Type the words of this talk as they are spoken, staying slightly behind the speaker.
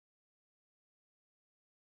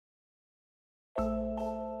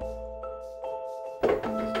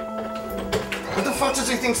much does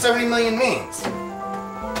he think 70 million means?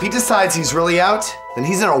 If he decides he's really out, then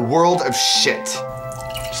he's in a world of shit.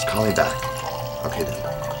 Just call me back. Okay, then.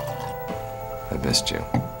 I missed you.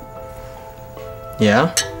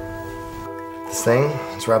 Yeah? This thing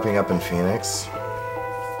is wrapping up in Phoenix.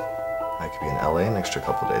 I could be in LA an extra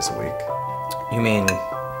couple days a week. You mean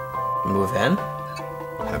move in?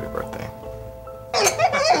 Happy birthday.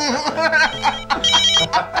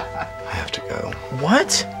 I have to go.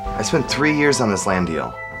 What? I spent 3 years on this land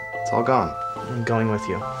deal. It's all gone. I'm going with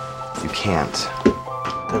you. You can't.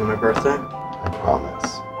 Then my birthday? I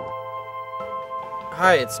promise.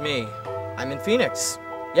 Hi, it's me. I'm in Phoenix.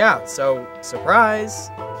 Yeah, so,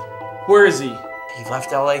 surprise. Where is he? He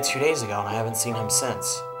left LA 2 days ago and I haven't seen him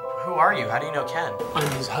since. Who are you? How do you know Ken?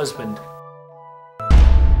 I'm his husband.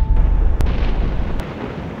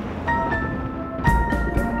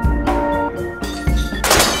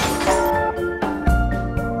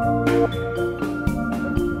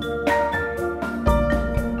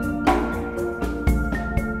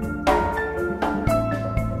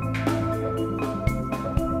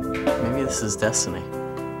 Maybe this is destiny.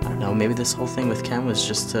 I don't know, maybe this whole thing with Ken was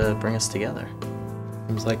just to bring us together.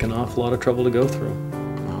 Seems like an awful lot of trouble to go through.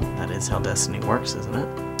 Well, that is how destiny works, isn't it?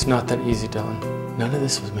 It's not that easy, Dylan. None of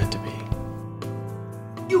this was meant to be.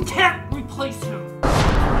 You can't replace him!